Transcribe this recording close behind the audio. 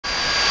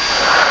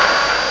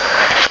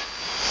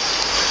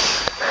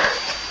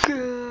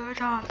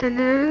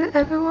afternoon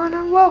everyone,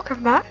 and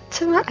welcome back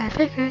to my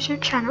epic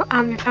YouTube channel.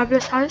 I'm your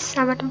fabulous host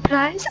Sam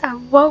Plays,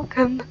 and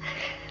welcome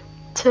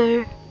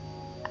to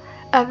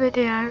a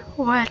video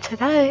where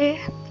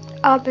today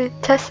I'll be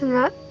testing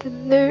out the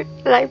new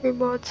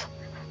labymod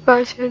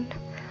version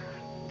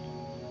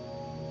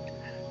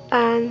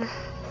and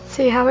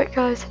see how it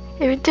goes.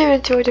 If you do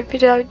enjoy the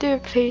video, do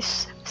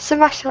please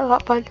smash that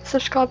like button,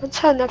 subscribe and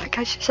turn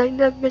notifications so you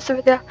never miss a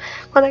video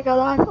when I go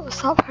live or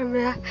start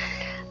premiere.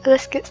 And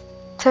let's get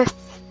to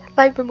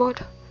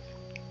labymod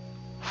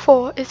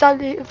 4 is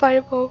only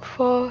available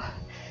for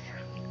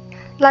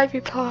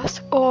Laby Plus,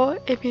 or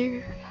if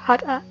you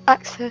had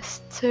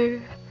access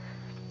to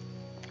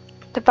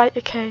the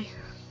beta key.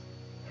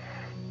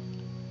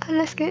 And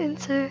let's get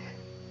into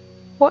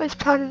what is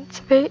planning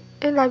to be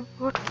in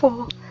labymod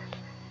 4.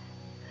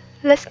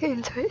 Let's get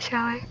into it,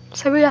 shall we?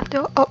 So we have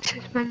the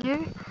options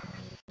menu.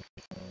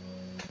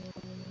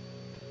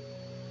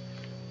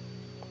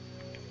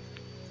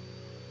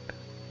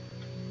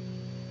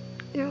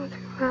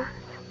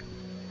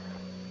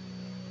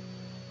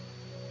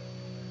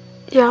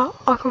 Yeah,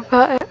 I'll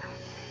convert it.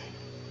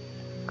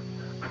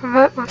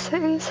 Convert my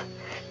settings.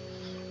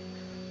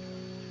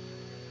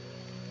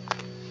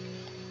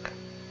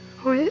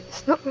 Oh,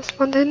 it's not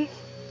responding.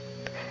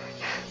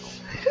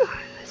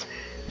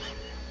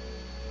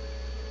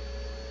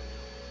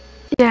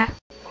 Yeah.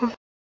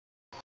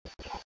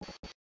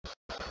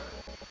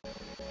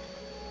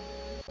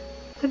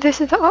 So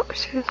this is the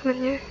options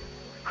menu.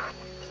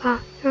 So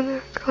you want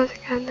to close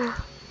again now?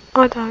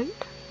 I don't.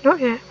 Not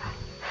yet.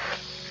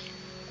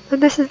 So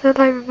this is the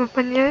labymod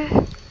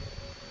menu.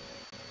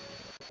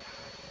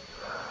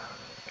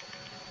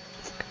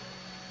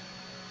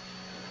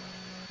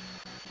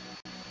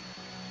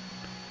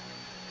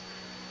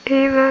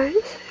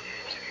 Emotes,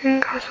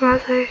 screen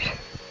customization.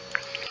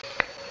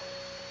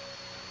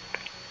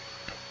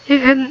 You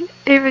can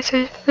either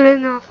choose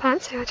plain or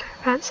fancy, or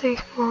fancy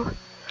more.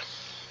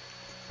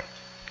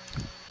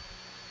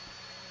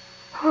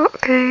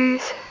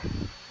 Hotkeys,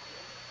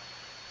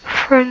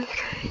 friends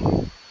key.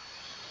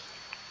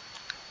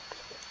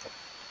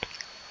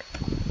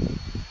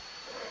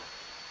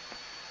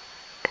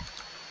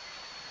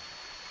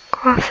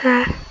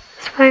 Crosshair,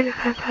 display the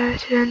web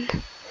version.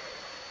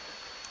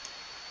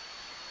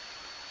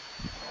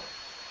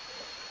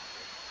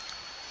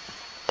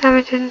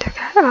 Damage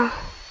indicator.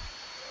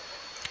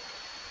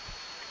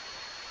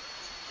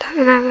 Don't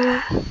remember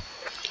that.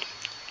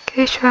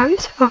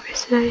 Keystrokes,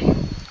 obviously.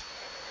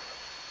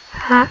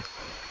 Hack.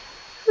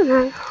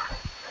 No.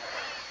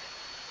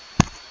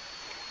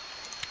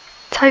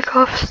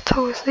 Takeoffs,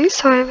 tools.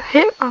 Sorry,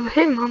 I'm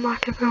hitting my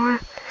mic everywhere.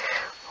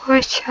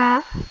 Voice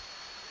chat.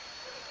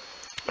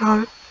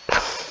 No.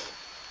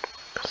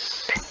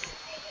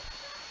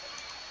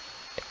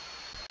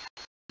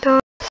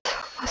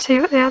 I'll see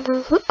what the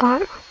others look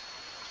like.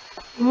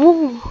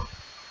 Ooh.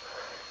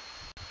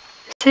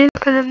 See,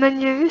 look at the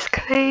menu, it's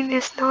clean,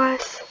 it's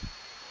nice.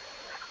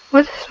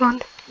 What's this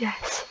one?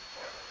 Yes.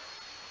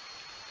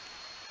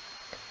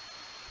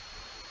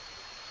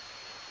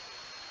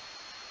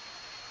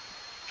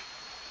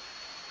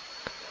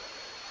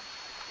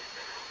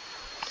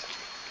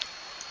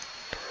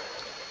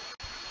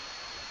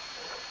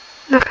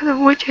 Look at the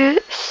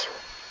widgets.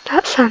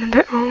 That sounded a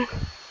bit wrong.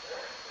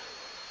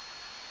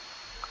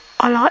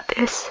 I like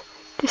this.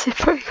 This is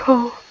pretty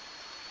cool.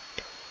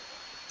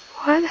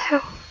 Why the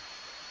hell?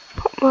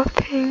 Put my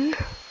ping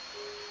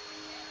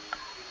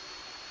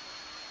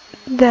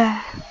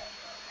there.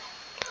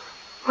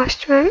 My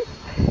strength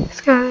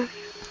is going.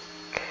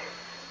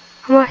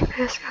 My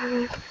FPS is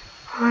going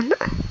on.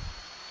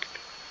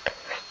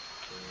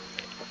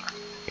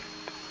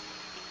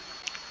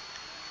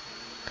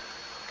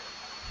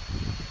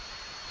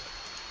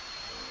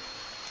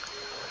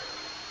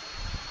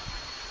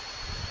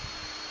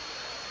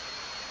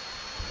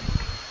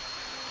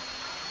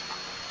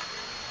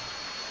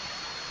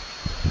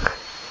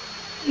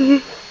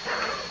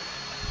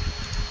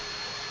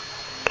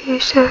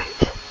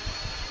 Keystrokes.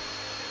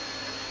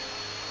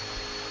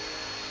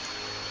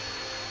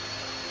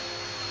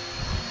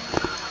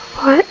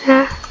 Right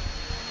there.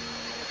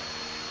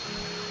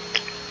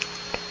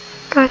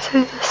 Go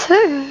to the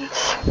settings.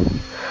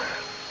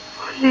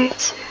 I need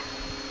to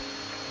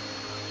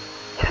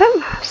check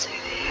my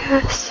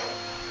CVS.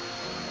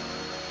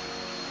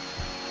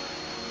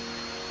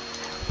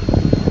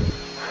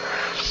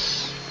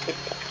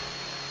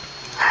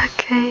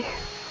 Okay.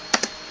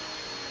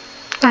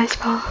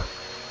 Spacebar.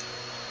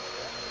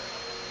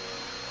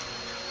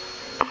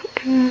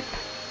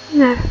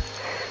 No,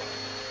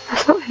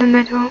 that's not in the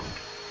middle.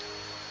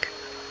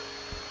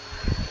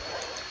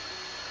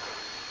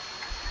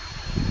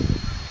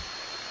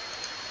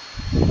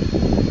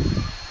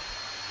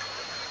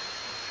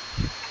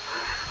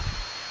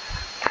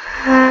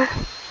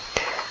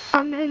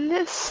 I'm in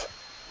this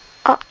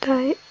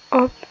update,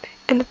 or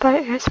in the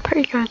beta, it's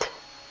pretty good.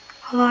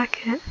 I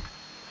like it.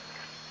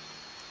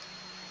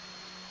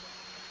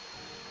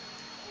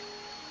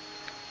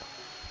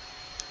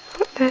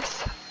 Put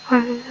this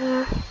over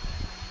there.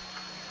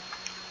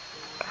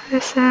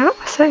 this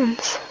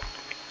settings.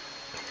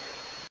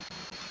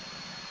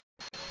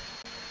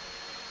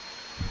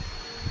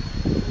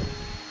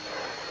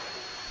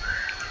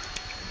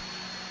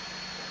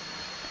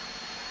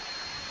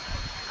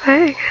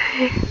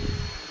 Okay.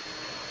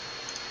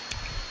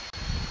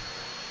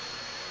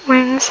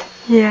 Wings,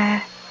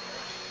 yeah.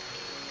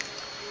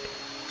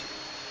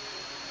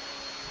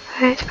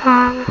 Face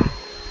palm,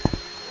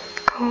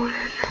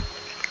 golden,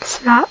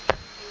 slap.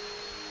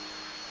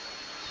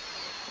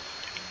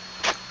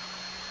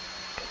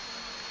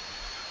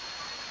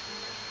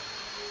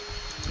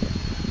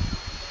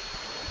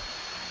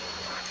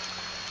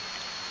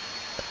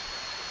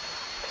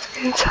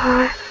 Skin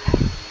time.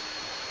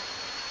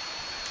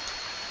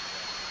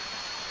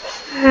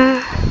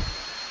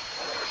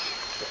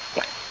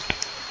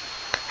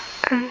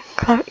 And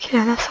cloak,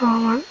 yeah, that's all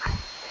I want.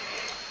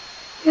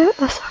 Yeah,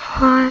 that's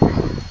fine.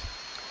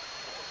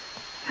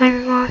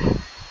 Maybe one.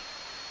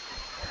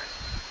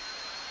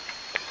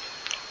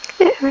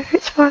 Yeah, maybe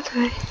it's fine to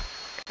me.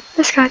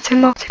 Let's go to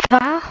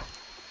multiplayer.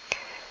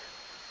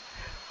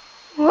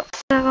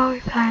 What server are we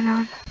playing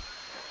on?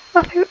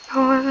 I think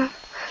on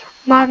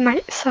my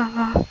mate's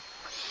server.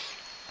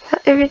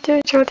 If you do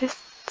enjoy this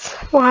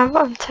while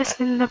I'm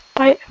testing the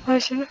beta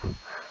version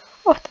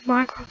of the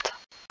Minecraft,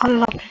 I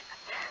love it.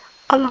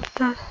 I love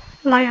the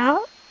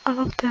layout, I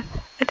love the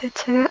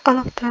editing, I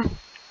love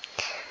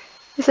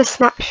it's a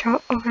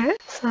snapshot of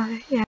it, so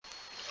yeah.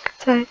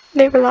 So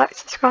leave a like,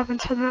 subscribe and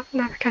turn on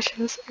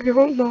notifications if you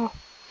want more.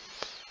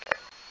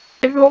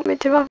 If you want me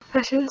to do other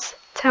versions,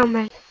 tell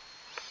me.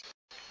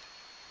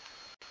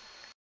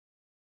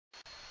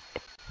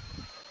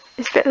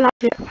 It's a bit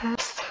laggy at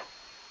first.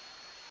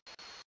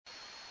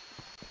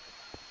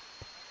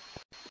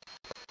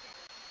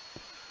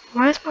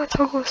 Where's my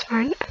toggle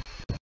sprint?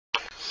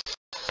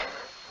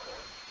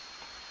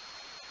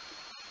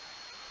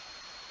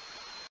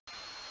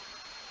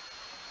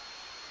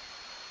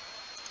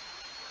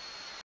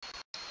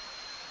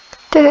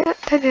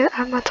 Didn't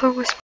have my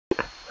toggle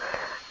sprint.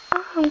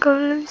 Oh, I'm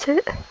gonna lose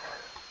it.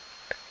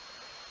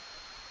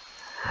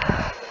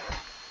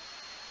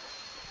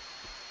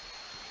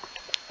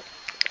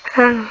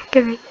 Hang on,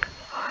 give me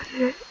 5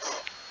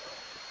 minutes.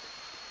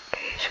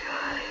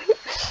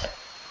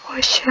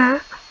 Voice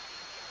chat.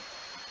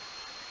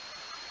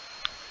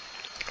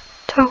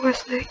 Toggle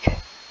snake.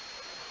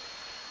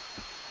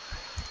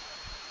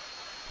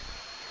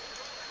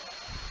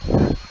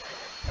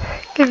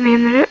 Give me a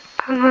minute.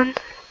 Hang on.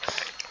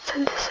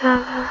 Send the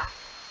server.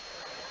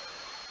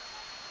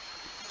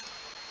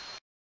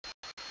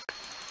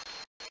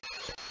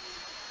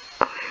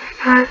 Oh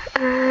my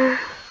god.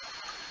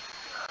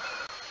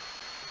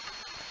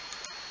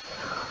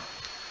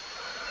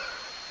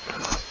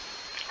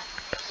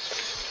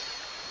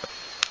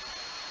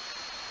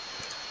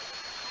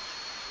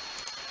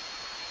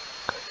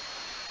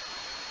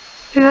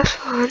 Yeah, that's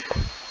fine.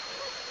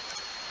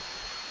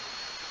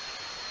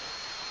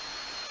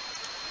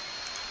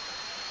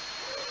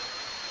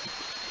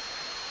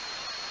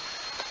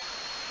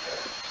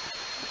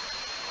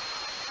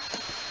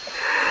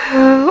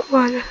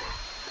 One.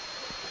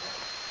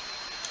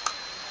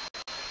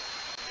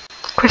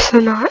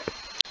 Question night.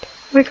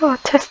 We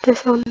gotta test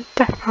this on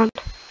Death Run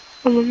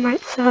on my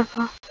mate's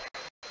server.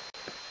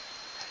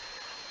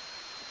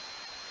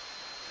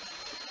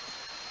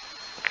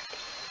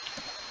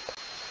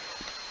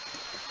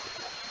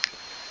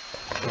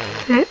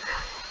 Flip.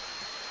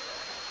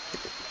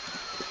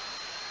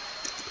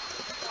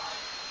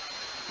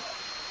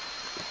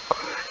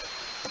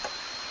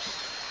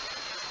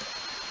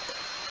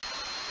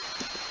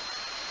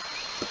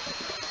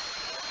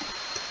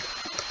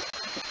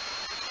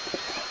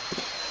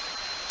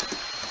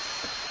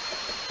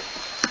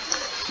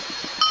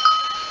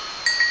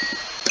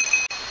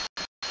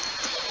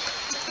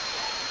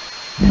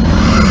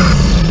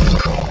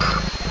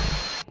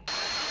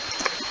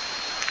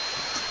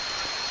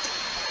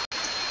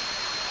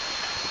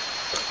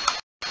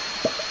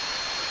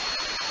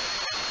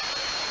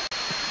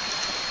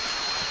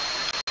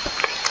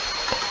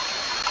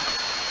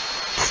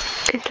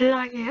 It's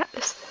lagging at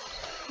this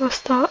for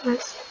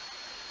starters.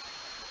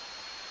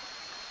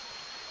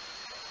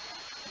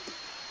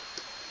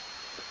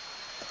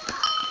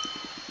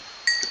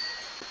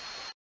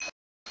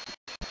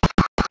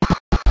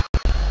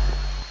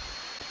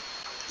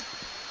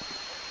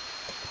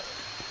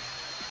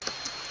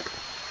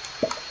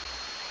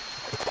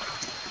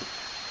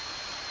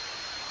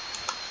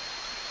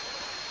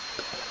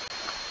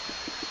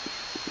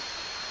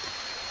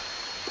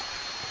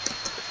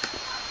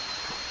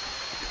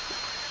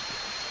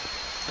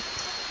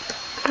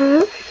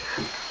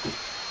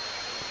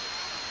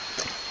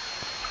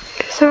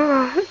 It's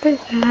alright, but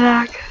it's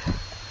lag.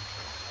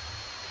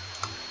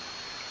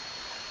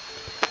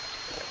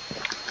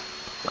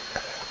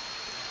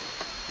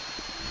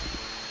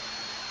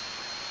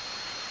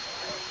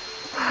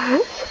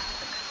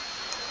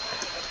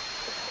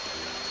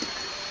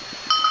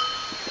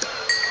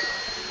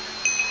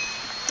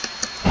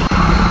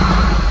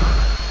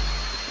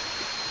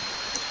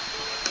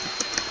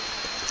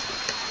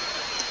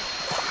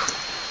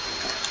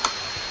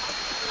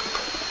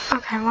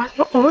 Okay, why is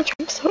my auto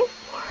jumps not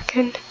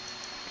working?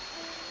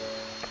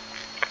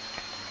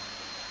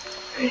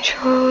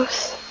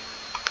 Controls.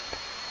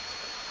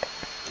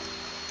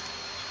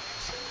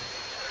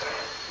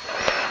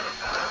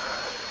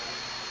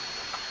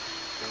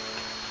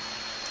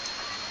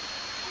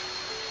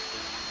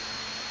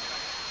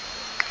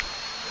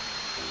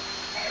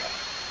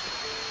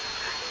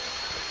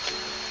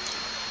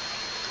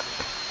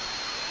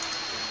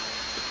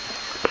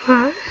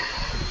 Right.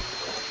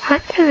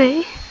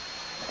 Actually,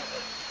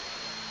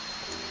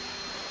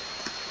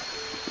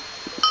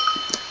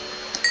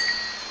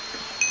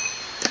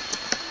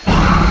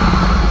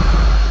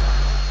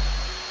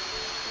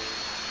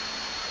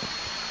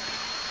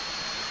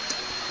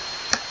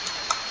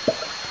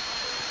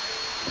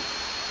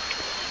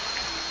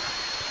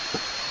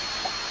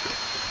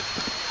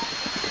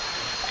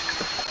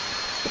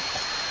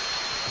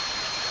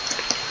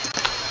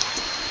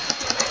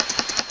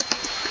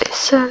 it's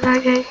so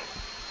laggy.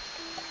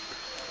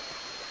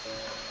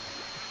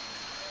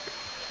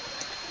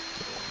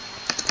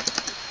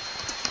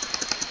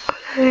 Oh,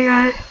 there we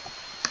go.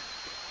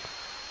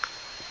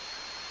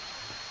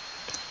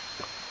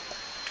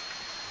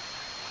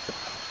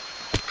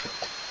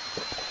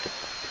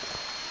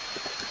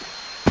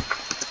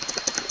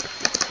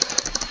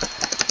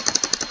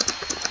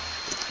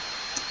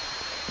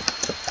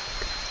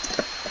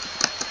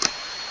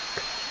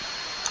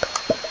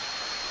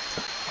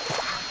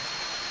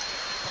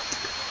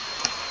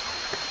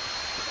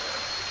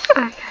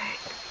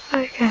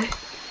 Okay,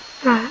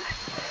 right.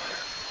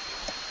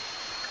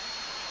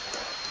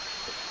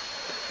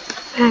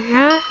 There we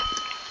go.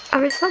 I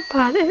mean, it's not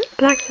bad,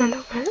 it lags a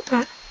little bit,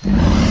 but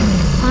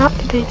I like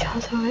the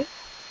details of it.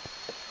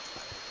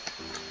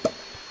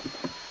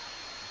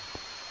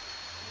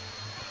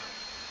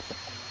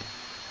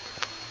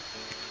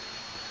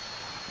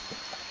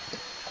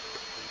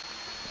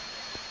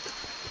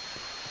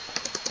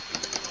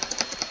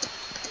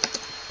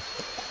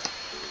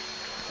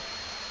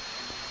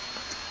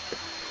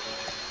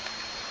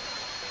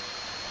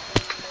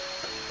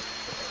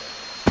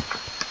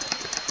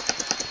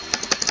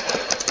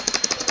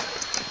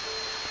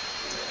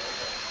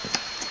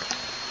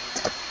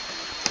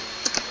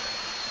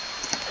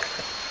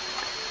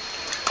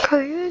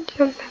 Can't even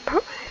jump in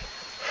properly.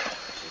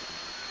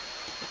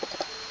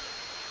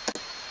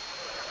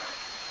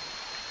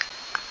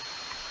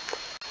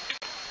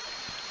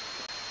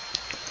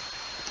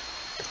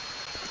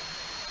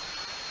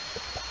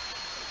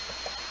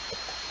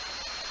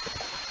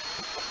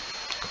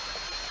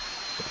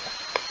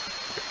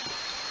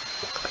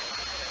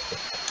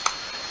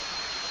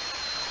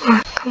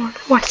 Right, come on,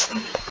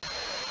 Westland.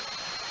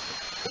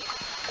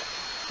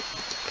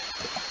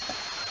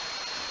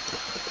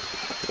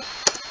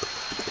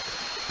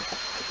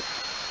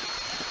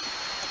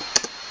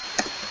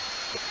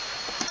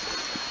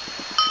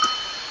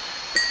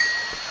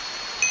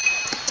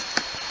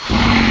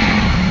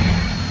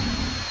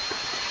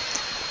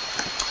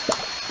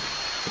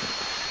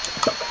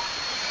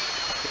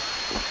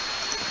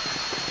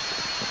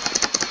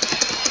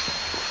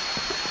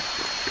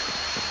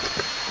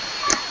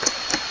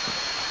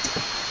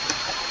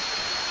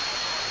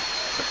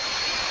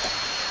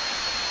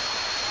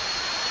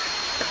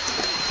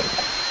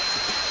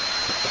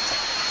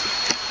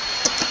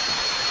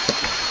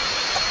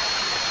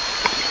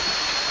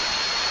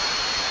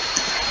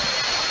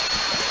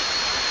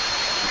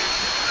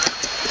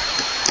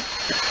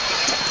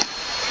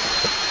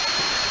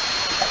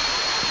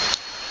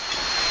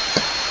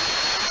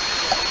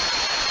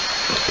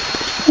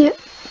 Yep,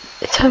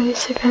 it's totally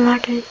super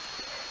laggy.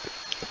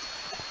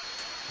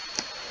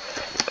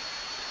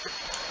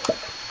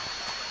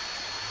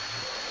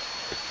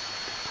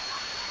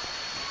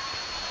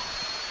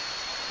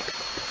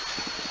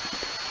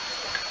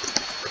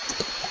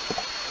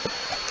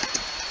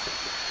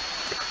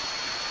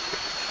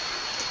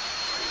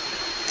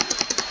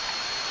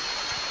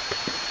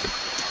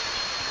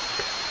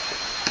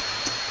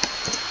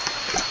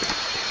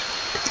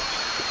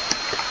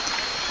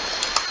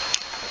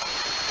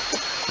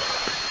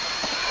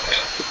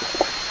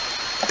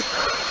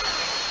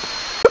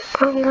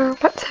 I'm going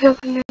back to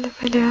opening the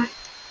video.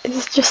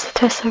 It's just a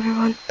test,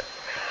 everyone.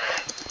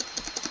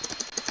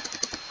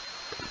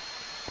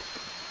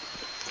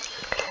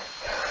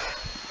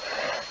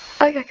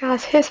 Okay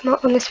guys, here's my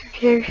honest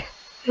review.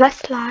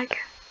 Less lag.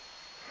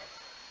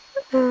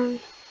 I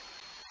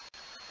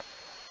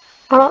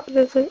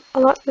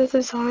like the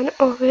design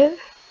of it.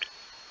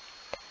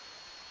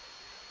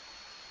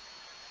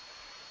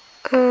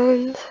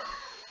 And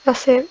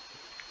that's it.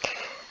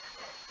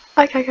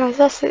 Okay guys,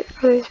 that's it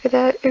for this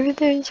video. If you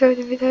do enjoy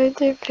the video,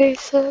 do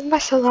please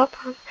smash the like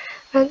button.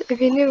 And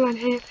if you're new on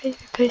here, please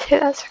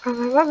hit that subscribe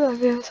button right below the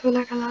video so when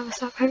I go live and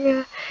start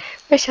premiere.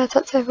 Big shout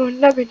out to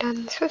everyone, let me down in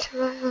the description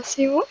below, and I'll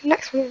see you all in the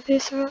next one video.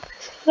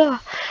 So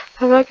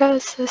bye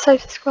guys, so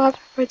subscribe,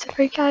 road to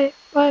 3K,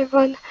 bye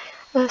everyone,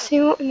 and I'll see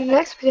you all in the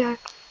next video.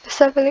 The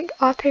server link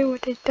IP will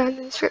be down in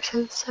the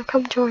description, so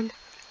come join.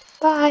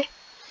 Bye!